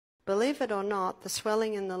believe it or not, the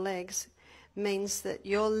swelling in the legs means that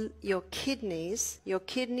your kidneys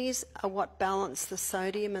are what balance the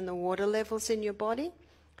sodium and the water levels in your body.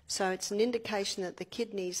 So it's an indication that the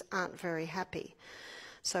kidneys aren't very happy.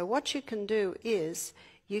 So what you can do is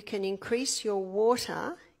you can increase your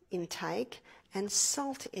water intake and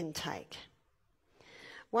salt intake.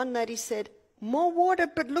 One lady said, "More water,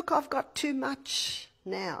 but look, I've got too much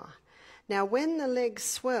now." Now, when the legs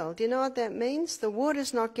swell, do you know what that means? The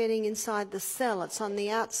water's not getting inside the cell, it's on the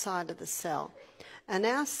outside of the cell. And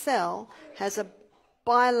our cell has a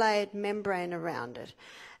bilayered membrane around it.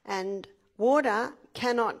 And water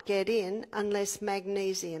cannot get in unless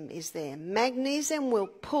magnesium is there. Magnesium will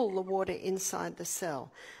pull the water inside the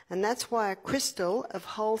cell. And that's why a crystal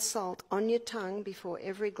of whole salt on your tongue before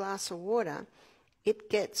every glass of water, it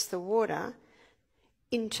gets the water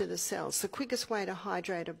into the cells. The quickest way to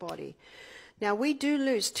hydrate a body. Now, we do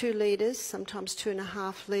lose 2 litres, sometimes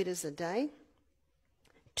 2.5 litres a day.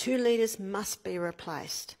 2 litres must be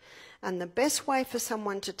replaced. And the best way for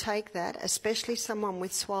someone to take that, especially someone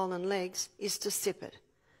with swollen legs, is to sip it.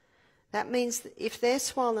 That means that if they're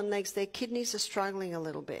swollen legs, their kidneys are struggling a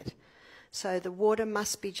little bit. So the water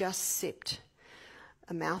must be just sipped.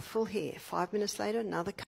 A mouthful here. 5 minutes later, another cup.